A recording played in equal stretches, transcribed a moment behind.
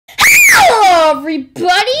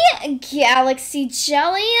everybody, Galaxy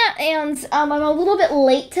Jelly, and I'm a little bit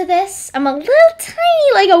late to this. I'm a little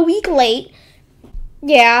tiny, like a week late.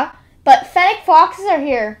 Yeah, but Fennec foxes are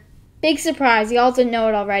here. Big surprise, y'all didn't know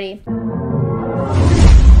it already.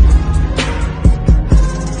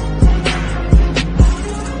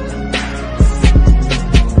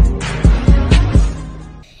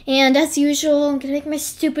 And as usual, I'm gonna make my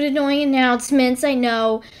stupid, annoying announcements. I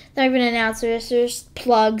know that I've been announcers, there's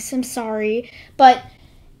plugs, I'm sorry. But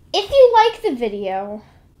if you like the video,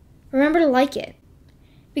 remember to like it.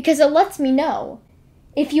 Because it lets me know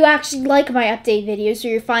if you actually like my update videos or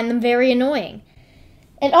you find them very annoying.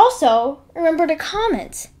 And also, remember to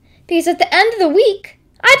comment. Because at the end of the week,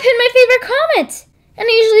 I pin my favorite comment. And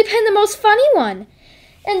I usually pin the most funny one.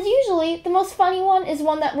 And usually, the most funny one is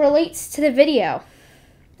one that relates to the video.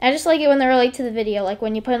 I just like it when they relate to the video, like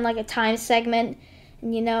when you put in like a time segment,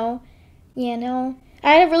 and you know.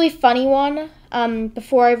 I had a really funny one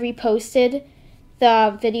before I reposted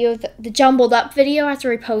the video, the jumbled up video. I had to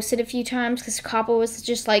repost it a few times because Kappa was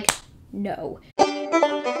just like, no.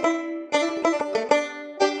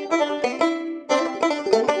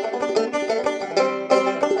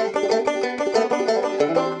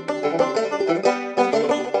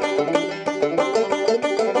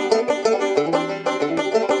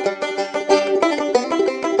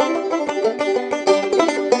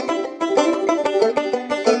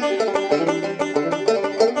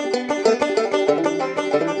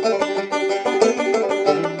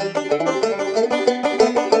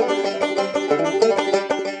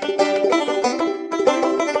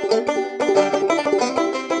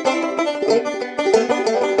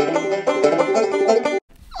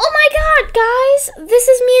 This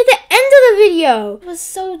is me at the end of the video. It was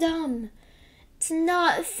so dumb to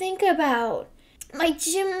not think about. My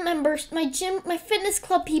gym members, my fitness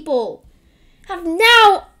club people have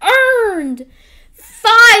now earned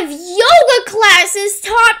 5 yoga classes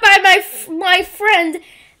taught by my friend,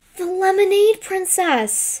 the Lemonade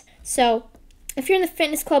Princess. So, if you're in the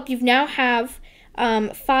fitness club, you now have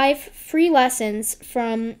 5 free lessons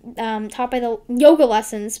from taught by the yoga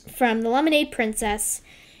lessons from the Lemonade Princess.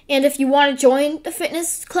 And if you want to join the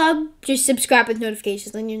fitness club, just subscribe with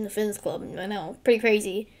notifications, then you're in the fitness club. I know, pretty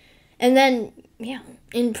crazy. And then, yeah,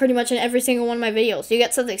 pretty much in every single one of my videos, you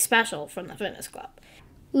get something special from the fitness club.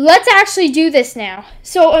 Let's actually do this now.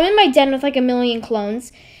 So I'm in my den with like a million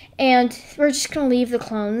clones, and we're just going to leave the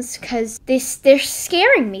clones because they're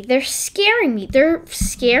scaring me. They're scaring me. They're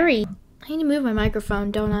scary. I need to move my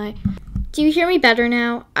microphone, don't I? Do you hear me better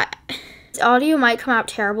now? Audio might come out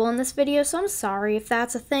terrible in this video, so I'm sorry if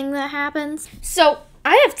that's a thing that happens. So,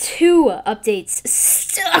 I have 2 updates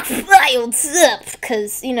stockpiled up,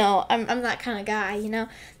 because, you know, I'm that kind of guy, you know?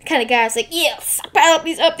 The kind of guy that's like, yeah, stockpile up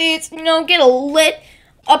these updates, you know, get a lit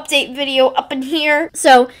update video up in here.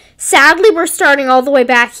 So, sadly, we're starting all the way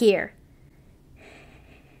back here.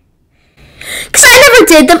 Because I never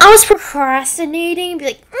did them. I was procrastinating. Be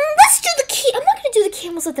like, let's do the I'm not going to do the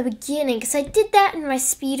camels at the beginning. Because I did that in my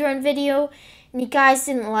speedrun video. And you guys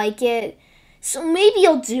didn't like it. So maybe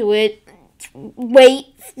I'll do it.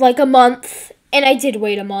 Wait like a month. And I did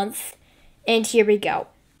wait a month. And here we go.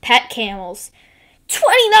 Pet camels.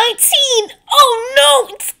 2019! Oh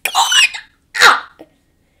no! It's gone! Ah!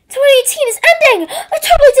 2018 is ending! I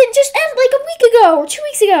totally didn't just end like a week ago. Or 2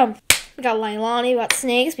 weeks ago. We got Lailani, we got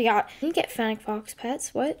snakes, we get Fennec fox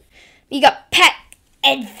pets, what? We got pet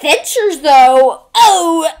adventures though!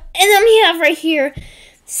 Oh! And then we have right here,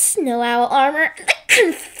 snow owl armor, the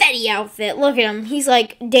confetti outfit. Look at him, he's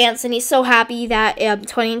like dancing, he's so happy that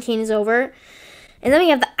 2018 is over. And then we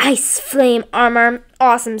have the ice flame armor,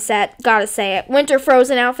 awesome set, gotta say it. Winter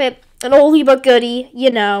frozen outfit, an oldie but goodie,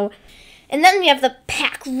 you know. And then we have the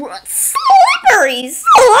pack run slippery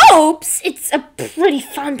slopes. It's a pretty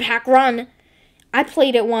fun pack run. I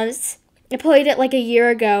played it once. I played it like a year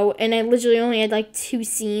ago, and I literally only had like 2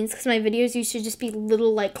 scenes because my videos used to just be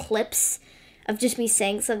little like clips of just me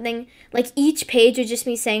saying something. Like each page would just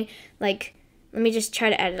me saying like, let me just try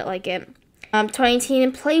to edit it like it. 2018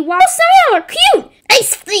 and play wild style, cute,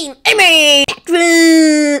 ice cream,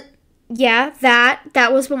 yeah,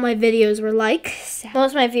 that was what my videos were like.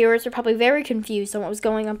 Most of my viewers were probably very confused on what was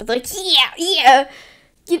going on, but like, yeah.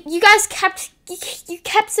 You guys kept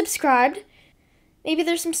subscribed. Maybe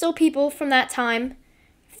there's some still people from that time.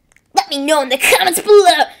 Let me know in the comments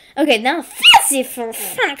below. Okay, now fancy for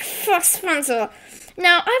Fennec Fox sponsor.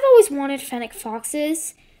 Now, I've always wanted Fennec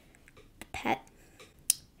Foxes pet,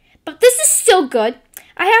 but this is still good.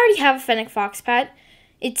 I already have a Fennec Fox pet.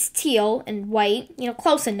 It's teal and white, you know,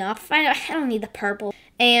 close enough. I don't need the purple.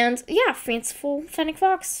 And yeah, fanciful Fennec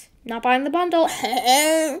Fox. Not buying the bundle.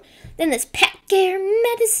 Then this pet care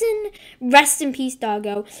medicine. Rest in peace,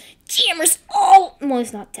 doggo. Jammer's all... Well,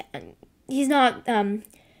 he's not dead. He's not,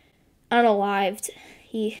 unalived.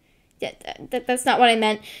 That's not what I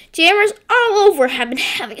meant. Jammers all over have been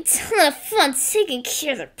having a ton of fun taking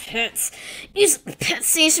care of their pets. Use the pet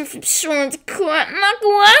station from shore to court. Not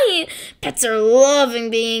quiet. Pets are loving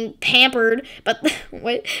being pampered, but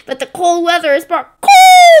the cold weather has brought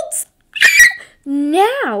colds.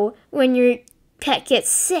 Now, when your pet gets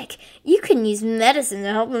sick, you can use medicine to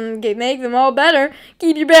help them make them all better.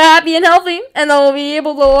 Keep your pet happy and healthy, and they'll be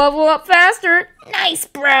able to level up faster. Nice,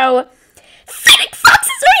 bro. Fennec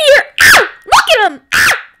foxes are here! Ow! Look at him!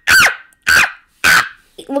 Ow! Ow! Ow! Ow!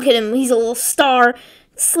 Look at him. He's a little star,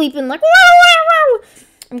 sleeping like, wow, wow, wow.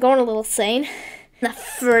 I'm going a little sane. The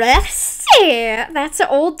first, yeah, that's an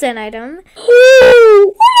old den item. Ooh,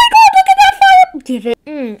 oh my god, look at that fire! Give it.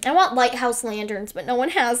 I want lighthouse lanterns, but no one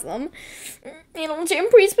has them. Animal Jam,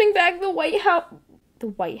 please bring back the White House. The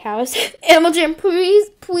White House. Animal Jam,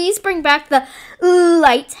 please bring back the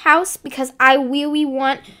lighthouse, because I really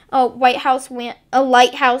want a lighthouse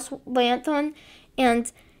lantern,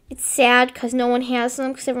 and it's sad because no one has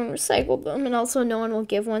them because everyone recycled them, and also no one will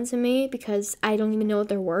give one to me because I don't even know what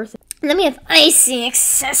they're worth. And then we have icing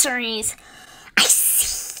accessories. I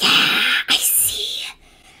see.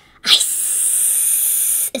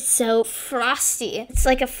 It's so frosty. It's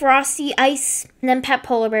like a frosty ice. And then pet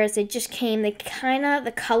polar bears, they just came. They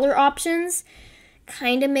the color options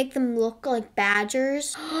kind of make them look like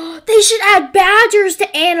badgers. They should add badgers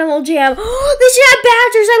to Animal Jam. They should add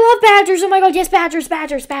badgers. I love badgers. Oh my god, yes, badgers.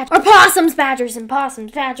 Or possums, badgers and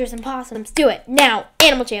possums. Do it now,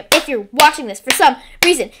 Animal Jam. If you're watching this for some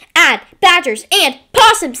reason, add badgers and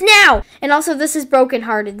possums now. And also, this is Broken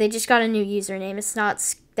Hearted. They just got a new username. It's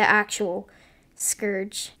not the actual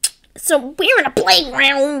Scourge. So we're in a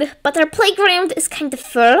playground, but our playground is kind of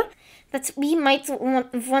full. That we might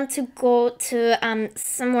want to go to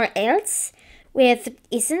somewhere else where there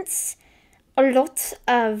isn't a lot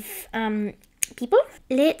of people.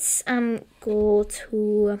 Let's go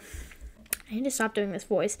to... I need to stop doing this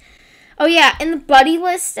voice. Oh yeah, in the buddy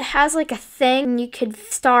list, it has like a thing you could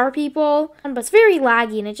star people, but it's very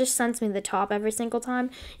laggy and it just sends me to the top every single time.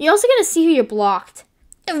 You're also gonna see who you're blocked.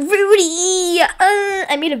 Rudy!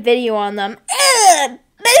 I made a video on them.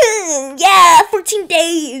 Boom! Yeah, 14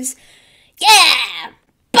 days. Yeah!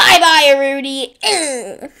 Bye-bye, Rudy.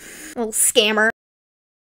 Little scammer.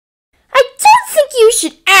 I don't think you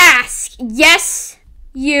should ask. Yes,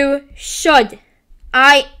 you should.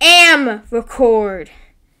 I am record.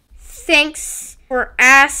 Thanks for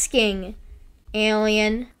asking,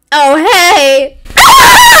 alien. Oh, hey!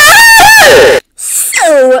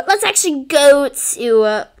 So, let's actually go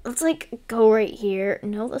to, let's, go right here.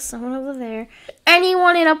 No, there's someone over there.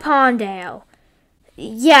 Anyone in a Pondale?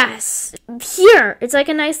 Yes. Here. It's like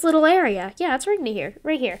a nice little area. Yeah, it's right here.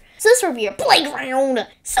 Right here. So this will be your playground.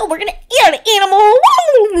 So we're gonna add an animal.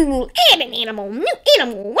 Add an animal. New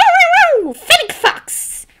animal. Fennec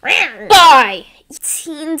fox. Bye.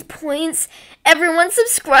 18 points. Everyone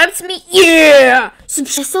subscribe to me. Yeah. I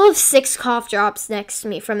still have 6 cough drops next to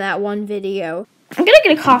me from that one video. I'm gonna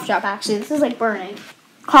get a cough drop, actually. This is like burning.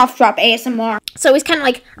 Cough drop ASMR. So he's kind of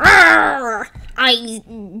like, I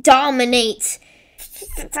dominate.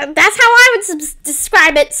 That's how I would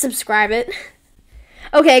describe it. Subscribe it.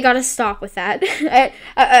 Okay, I gotta stop with that.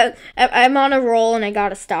 I'm on a roll and I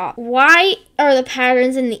gotta stop. Why are the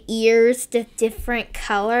patterns in the ears the different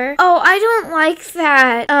color? Oh, I don't like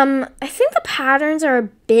that. I think the patterns are a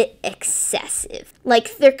bit excessive.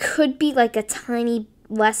 Like, there could be like a tiny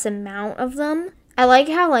less amount of them. I like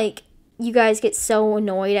how, like, you guys get so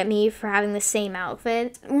annoyed at me for having the same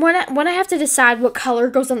outfit. When I have to decide what color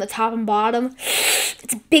goes on the top and bottom,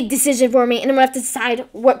 it's a big decision for me, and I'm gonna have to decide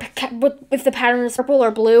what if the pattern is purple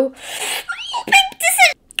or blue. Big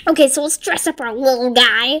decision. Okay, so let's dress up our little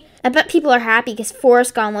guy. I bet people are happy because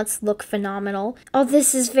Forest Gauntlets look phenomenal. Oh,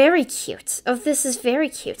 this is very cute. What does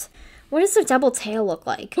the double tail look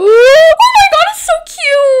like? Oh my god, it's so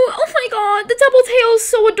cute! Oh my god, the double tail is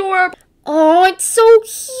so adorable. Oh, it's so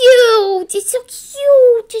cute! It's so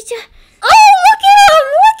cute! Oh, look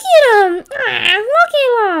at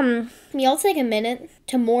him! May I take a minute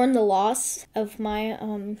to mourn the loss of my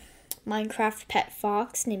Minecraft pet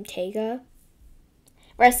fox named Tega.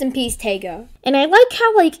 Rest in peace, Tega. And I like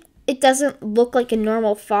how, like, it doesn't look like a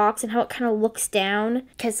normal fox and how it kind of looks down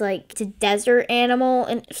because, like, it's a desert animal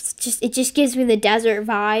and it just gives me the desert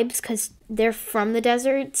vibes because they're from the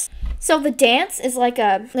deserts. So the dance is like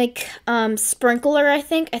a sprinkler, I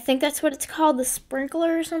think. I think that's what it's called, the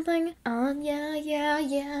sprinkler or something.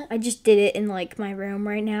 Yeah. I just did it in like my room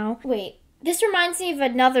right now. Wait, this reminds me of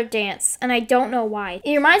another dance, and I don't know why.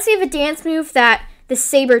 It reminds me of a dance move that the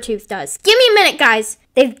saber-tooth does. Give me a minute, guys.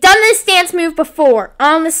 They've done this dance move before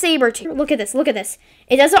on the saber-tooth. Look at this.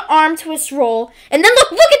 It does an arm twist roll, and then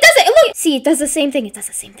look, it does it. Look, see, it does the same thing. It does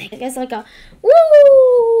like a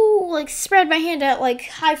woo, like spread my hand out, like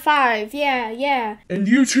high five. Yeah. And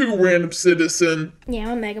you too, random citizen.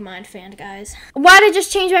 Yeah, I'm a Megamind fan, guys. Why did I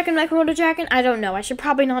just change back in my Komodo dragon? I don't know. I should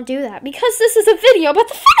probably not do that because this is a video about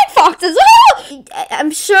the Fennec foxes. Oh!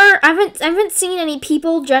 I'm sure I haven't seen any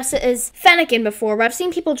people dress it as Fennec before, but I've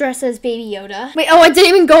seen people dress as Baby Yoda. Wait, I didn't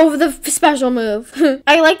even go over the special move.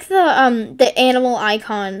 I like the animal icon.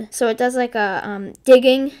 So it does like a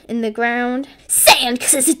digging in the ground. Sand,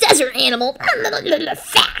 because it's a desert animal.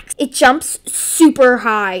 Fact. It jumps super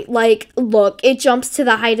high. Like, look, it jumps to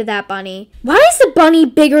the height of that bunny. Why is the bunny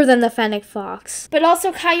bigger than the Fennec fox? But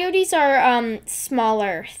also, coyotes are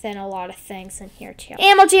smaller than a lot of things in here too.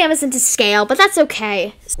 Animaljam isn't to scale, but that's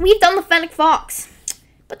okay. We've done the Fennec fox.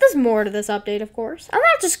 But there's more to this update, of course. I'm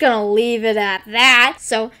not just gonna leave it at that.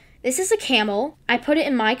 So, this is a camel. I put it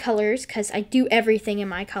in my colors because I do everything in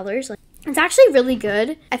my colors. Like, it's actually really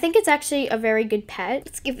good. I think it's actually a very good pet.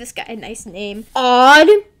 Let's give this guy a nice name.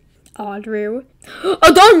 Audrew.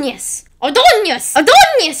 Adonius.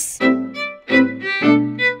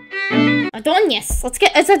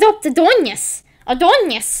 Let's adopt Adonius.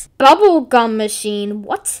 Bubblegum machine.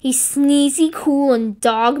 What? He's sneezy, cool, and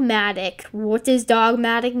dogmatic. What does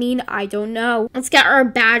dogmatic mean? I don't know. Let's get our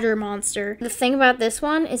badger monster. The thing about this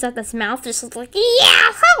one is that this mouth just looks like,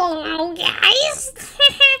 yeah, hello, guys.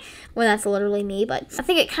 Well, that's literally me, but I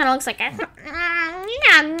think it kind of looks like a,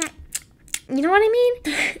 yeah. You know what I mean?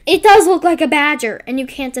 It does look like a badger, and you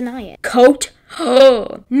can't deny it. Coat?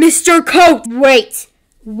 Mr. Coat! Wait.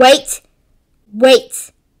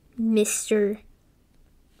 Mr.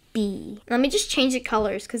 B. Let me just change the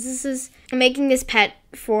colors, because I'm making this pet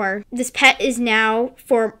is now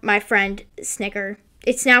for my friend Snicker.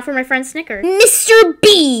 It's now for my friend Snicker. Mr.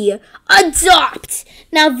 B! Adopt!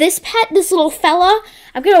 Now this little fella,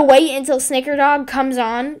 I'm gonna wait until Snicker Dog comes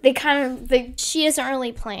on. She doesn't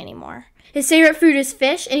really play anymore. His favorite food is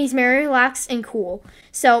fish, and he's very relaxed and cool.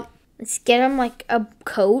 So, let's get him, like, a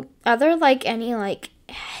coat. Are there, like, any, like,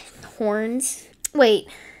 horns? Wait,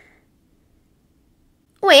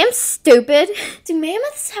 I'm stupid. Do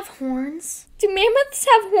mammoths have horns?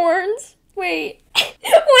 Wait.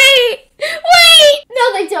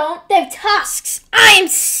 No, they don't. They have tusks. I am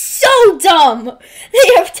so dumb.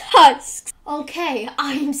 They have tusks. Okay,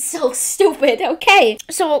 I am so stupid. Okay.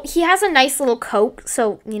 So he has a nice little coat,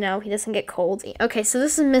 so, you know, he doesn't get cold. Okay, so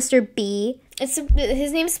this is Mr. B.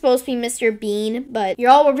 His name's supposed to be Mr. Bean, but you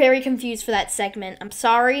all were very confused for that segment. I'm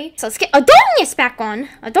sorry. So let's get Adonius back on.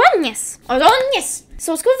 Adonius.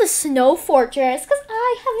 So let's go to the Snow Fortress, because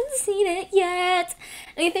I haven't seen it yet.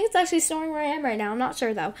 And I think it's actually snowing where I am right now. I'm not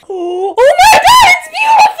sure, though. Oh my god, it's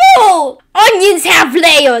beautiful! Onions have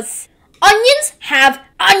layers. Onions have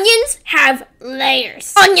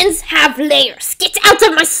layers. Get out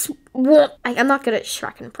of my swamp. I'm not good at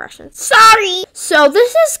Shrek impressions. Sorry. So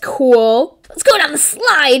this is cool. Let's go down the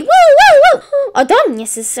slide. Woo!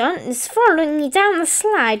 Adonius is following me down the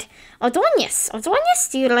slide. Adonius,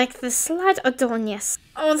 do you like the slide, Adonius?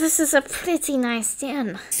 Oh, this is a pretty nice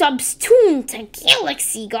den. Substune to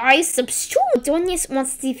galaxy, guys. Substune. Adonius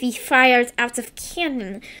wants to be fired out of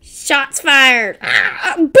cannon. Shots fired.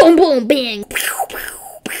 Boom, boom, bang.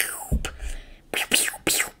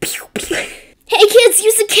 Hey kids,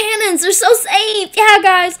 use the cannons. They're so safe. Yeah,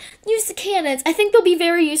 guys, use the cannons. I think they'll be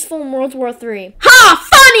very useful in World War III. Ha!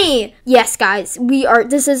 Funny. Yes, guys, we are.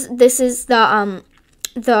 This is the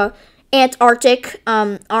Antarctic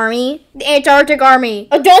army. The Antarctic army.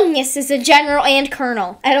 Adonius is a general and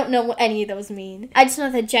colonel. I don't know what any of those mean. I just know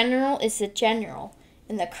the general is a general,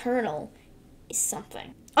 and the colonel is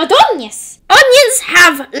something. Adonius! Onions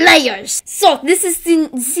have layers! So, this is the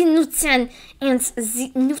Newton, and the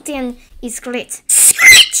Newton is great.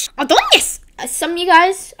 Scratch! Adonius! Some of you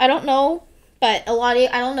guys, I don't know, but a lot of you,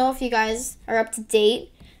 I don't know if you guys are up to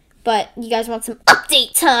date, but you guys want some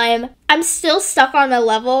update time. I'm still stuck on my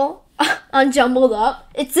level on Jumbled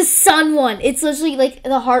Up. It's the sun one. It's literally like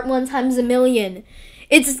the heart one times a million.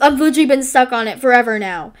 I've literally been stuck on it forever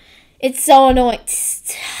now. It's so annoying.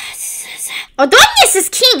 Adonius is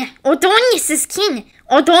king!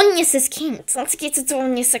 So let's get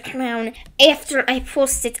Adonius a crown. After I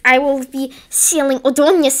post it, I will be sealing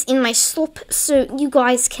Adonius in my slope so you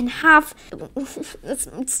guys can have...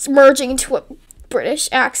 It's merging into a British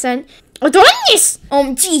accent. Adonis!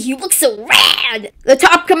 Gee, you look so rad! The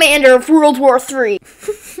top commander of World War III.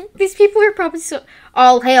 These people are probably so...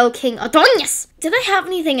 All hail King Adonis! Did I have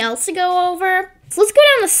anything else to go over? So let's go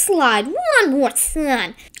down the slide one more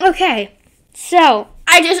time. Okay, so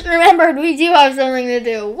I just remembered we do have something to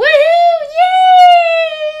do. Woohoo!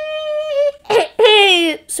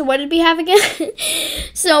 Yay! So what did we have again?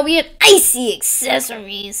 So we had icy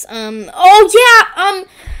accessories. Pet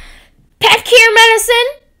care medicine.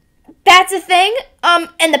 That's a thing.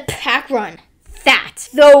 And the pack run.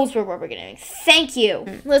 Those were what we're gonna do. Thank you.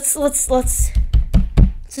 Let's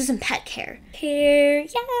do some pet care. Care, yeah.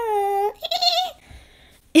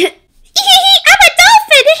 I'm a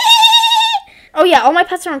dolphin. Oh yeah, all my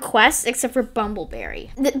pets are on quests except for Bumbleberry.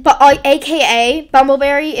 AKA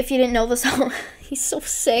Bumbleberry. If you didn't know this, he's so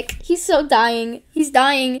sick. He's so dying. He's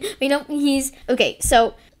dying. Okay.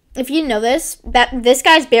 So if you didn't know this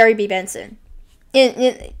guy's Barry B. Benson.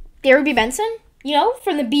 Barry B. Benson, you know,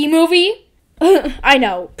 from the B movie. I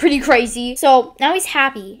know, pretty crazy. So now he's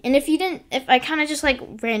happy. And if I kind of just like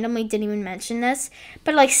randomly didn't even mention this,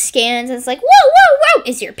 but like scans and it's like, whoa,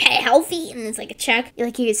 is your pet healthy? And it's like a check.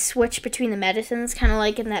 Like you could switch between the medicines, kind of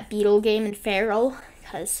like in that beetle game in Feral,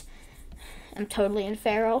 because I'm totally in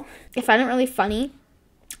Feral. I find it really funny.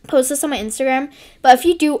 Post this on my Instagram. But if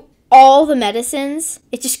you do all the medicines,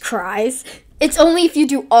 it just cries. It's only if you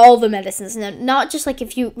do all the medicines, not just like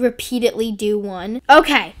if you repeatedly do one.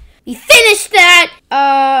 Okay. We finished that!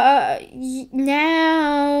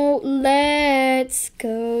 Now let's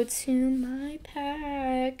go to my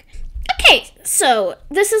pack. Okay, so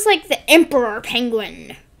this is like the Emperor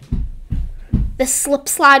Penguin. The slip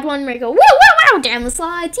slide one where you go, wow, down the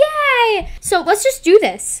slides, yay! So let's just do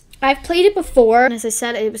this. I've played it before, and as I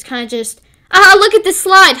said, it was kind of just, look at this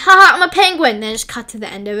slide, haha, I'm a penguin. Then just cut to the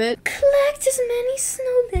end of it. Collect as many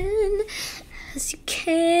snowmen as you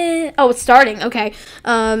can. Oh, it's starting. Okay.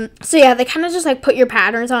 So yeah, they kind of just like put your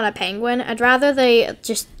patterns on a penguin. I'd rather they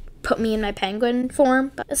just put me in my penguin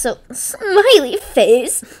form. So smiley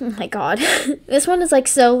face. Oh my god. This one is like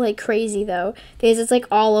so like crazy though, because it's like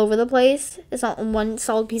all over the place. It's not one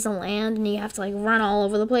solid piece of land, and you have to like run all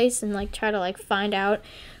over the place and like try to like find out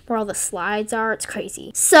where all the slides are. It's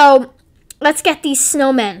crazy. So let's get these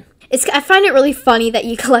snowmen. I find it really funny that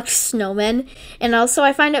you collect snowmen, and also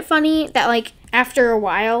I find it funny that like after a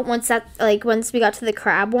while, once we got to the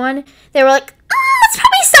crab one, they were like, let's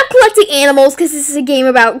probably stop collecting animals because this is a game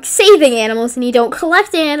about saving animals and you don't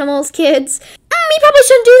collect animals, kids. You probably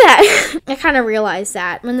shouldn't do that. I kind of realized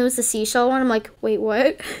that when there was the seashell one. I'm like, wait,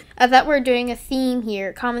 what? I thought we were doing a theme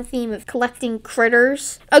here, common theme of collecting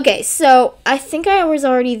critters. Okay, so I think I was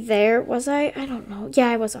already there. Was I? I don't know. Yeah,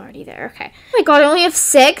 I was already there. Okay. Oh my god, I only have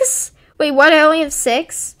 6? Wait, what? I only have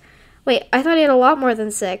 6? Wait, I thought I had a lot more than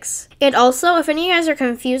 6. And also, if any of you guys are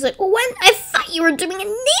confused, like, when I thought you were doing a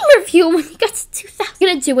name review when you got to 2,000. I'm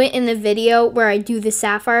going to do it in the video where I do the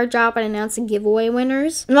Sapphire drop and announce the giveaway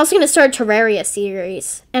winners. I'm also going to start a Terraria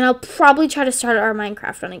series. And I'll probably try to start our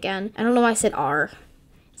Minecraft one again. I don't know why I said R.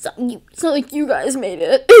 It's not like you guys made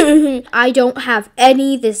it. I don't have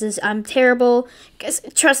any. I'm terrible. Guys,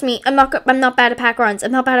 trust me, I'm not bad at pack runs.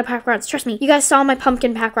 Trust me. You guys saw my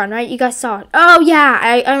pumpkin pack run, right? You guys saw it. Oh yeah,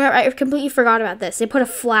 I completely forgot about this. They put a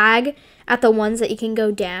flag at the ones that you can go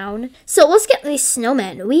down. So let's get these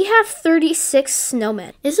snowmen. We have 36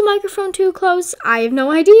 snowmen. Is the microphone too close? I have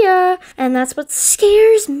no idea. And that's what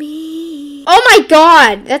scares me. Oh my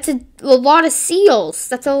god, that's a lot of seals.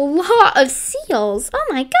 Oh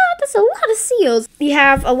my god, that's a lot of seals. We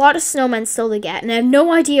have a lot of snowmen still to get, and I have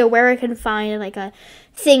no idea where I can find like a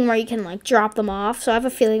thing where you can like drop them off. So I have a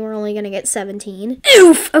feeling we're only gonna get 17.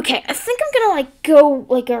 Oof. Okay, I think I'm gonna like go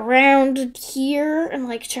like around here and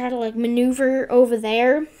like try to like maneuver over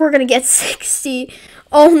there. We're gonna get 60.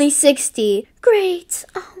 Only 60. Great.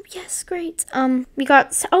 Oh yes, great. We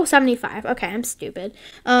got 75. Okay, I'm stupid.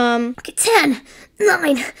 Okay, 10,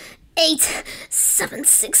 9, 8, 7,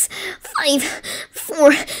 6, 5,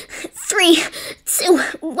 4, 3, 2,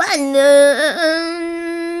 1.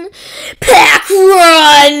 Pack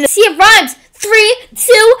run! See, it runs! 3,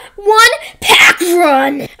 2, 1, pack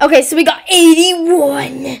run! Okay, so we got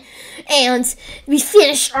 81. And we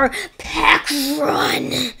finished our pack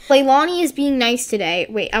run. Leilani is being nice today.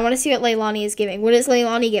 Wait, I want to see what Leilani is giving. What is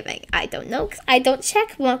Leilani giving? I don't know, because I don't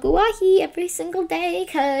check Waku Wahi every single day,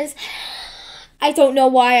 because I don't know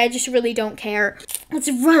why, I just really don't care. Let's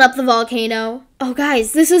run up the volcano. Oh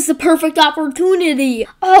guys, this is the perfect opportunity.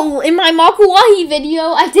 Oh, in my Makuahi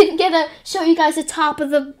video, I didn't get to show you guys the top of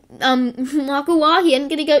the Makuahi. I'm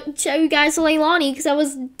gonna go show you guys Leilani because I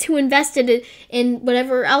was too invested in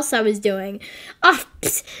whatever else I was doing.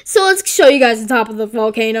 So let's show you guys the top of the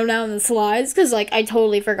volcano now in the slides because like I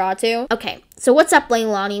totally forgot to. Okay, so what's up,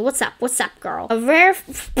 Leilani? What's up? What's up, girl? A rare...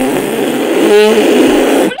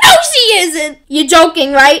 No, she isn't! You're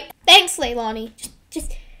joking, right? Thanks, Leilani.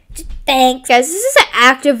 Just thanks. Guys, this is an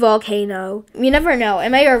active volcano. You never know. It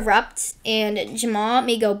may erupt and Jamal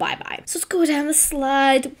may go bye-bye. So let's go down the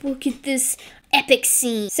slide. Look at this epic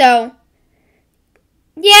scene. So,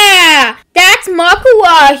 yeah, that's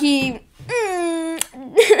Makuahi.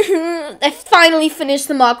 I finally finished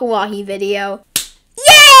the Makuahi video.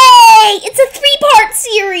 Yay! It's a 3-part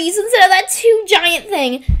series instead of that 2 giant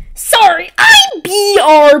thing. Sorry, I'm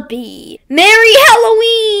BRB. Merry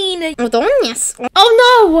Halloween! Oh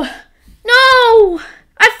no! No!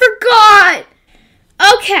 I forgot!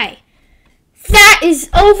 Okay. That is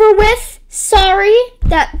over with. Sorry.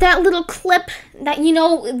 That little clip that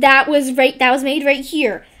that was made right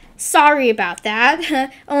here. Sorry about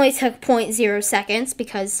that. Only took 0.0 seconds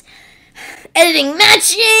because editing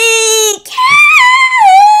magic!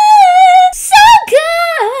 So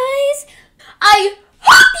guys, I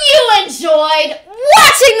hope you enjoyed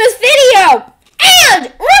watching this video! And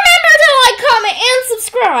remember to like, comment, and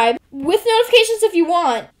subscribe with notifications if you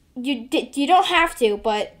want. You don't have to,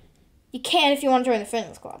 but you can if you want to join the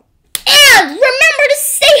Fitness Club. And remember to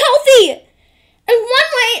stay healthy! And one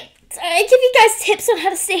way, I give you guys tips on how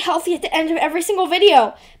to stay healthy at the end of every single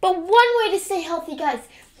video. But one way to stay healthy, guys,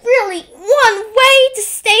 really, one way to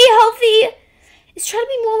stay healthy is try to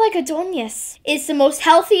be more like Adonis. It's the most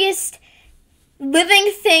healthiest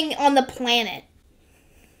living thing on the planet.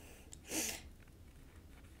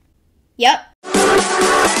 Yep.